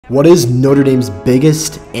What is Notre Dame's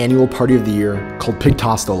biggest annual party of the year called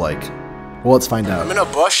Pigtasto like? Well, let's find out. I'm in a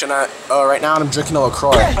bush and right now I'm drinking a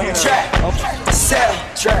LaCroix. I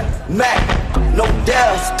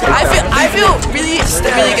feel really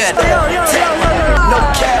good.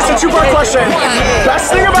 It's a two-part question.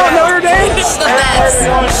 Best thing about Notre Dame? It's the best. The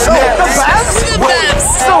best? The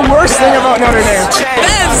best. What's the worst thing about Notre Dame?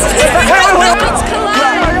 Best.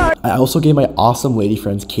 I also gave my awesome lady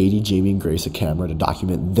friends Katie, Jamie, and Grace a camera to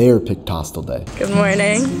document their Pigtasto day. Good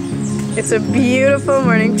morning. It's a beautiful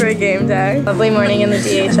morning for a game day. Lovely morning in the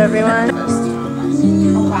DH, everyone.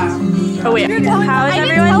 Oh wait, how is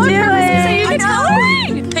everyone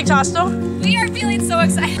doing? Pigtasto. We are feeling so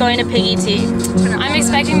excited. Going to Piggy Tea. I'm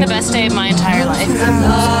expecting the best day of my entire life.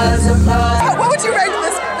 What would you rate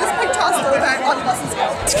this Pigtasto event on the buses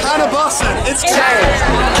scale? It's kind of bussin'. It's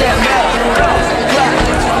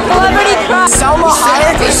Celebrity crush. Selma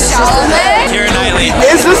Hayek.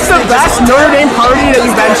 Is this the best Notre Dame party that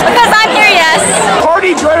you've been to? Because I'm here, yes.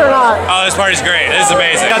 Party good or not? Oh, this party's great. This is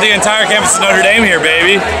amazing. Got the entire campus of Notre Dame here,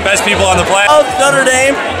 baby. Best people on the planet. Of Notre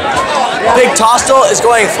Dame, Pigtasto is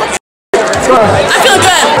going for. I feel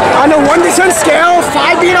good. On a 1 to 10 scale,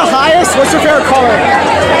 5 being the highest, what's your favorite color?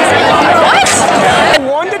 What?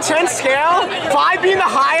 1 to 10 scale, 5 being the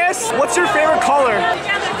highest, what's your favorite color?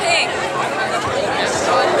 Pink.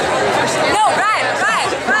 No, red.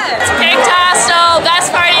 Pigtasto,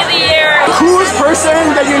 best party of the year. Coolest person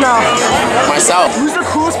that you know? Myself. Who's the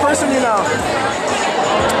coolest person you know?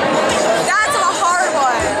 That's a hard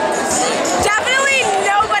one. Definitely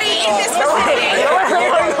nobody in this vicinity.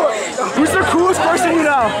 Who's the coolest person you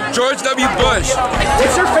know? George W. Bush.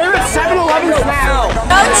 What's your favorite 7-Eleven snack?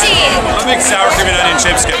 Mochi. I'm a big sour cream and onion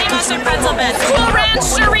chips guy. Mustard pretzel bit. Cool Ranch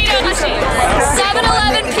Dorito machine.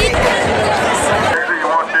 7-Eleven pizza.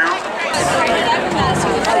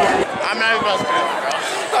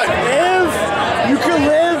 If you could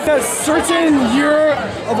live a certain year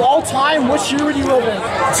of all time, which year would you live in?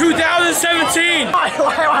 2017.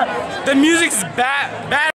 The music's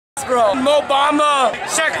bad, bro. Mo Bamba,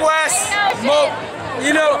 Check West,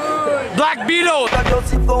 Black Beatles.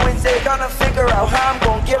 Gonna figure out how I'm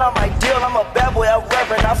gonna get on my deal. I'm a bad boy, I'm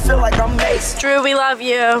reverend. I feel like I'm Mace. Drew, we love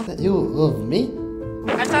you. You love me?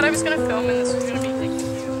 I thought I was gonna film and this was gonna be like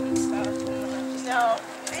cute and stuff. No,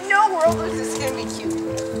 in no world is this gonna be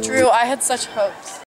cute. Drew, I had such hopes.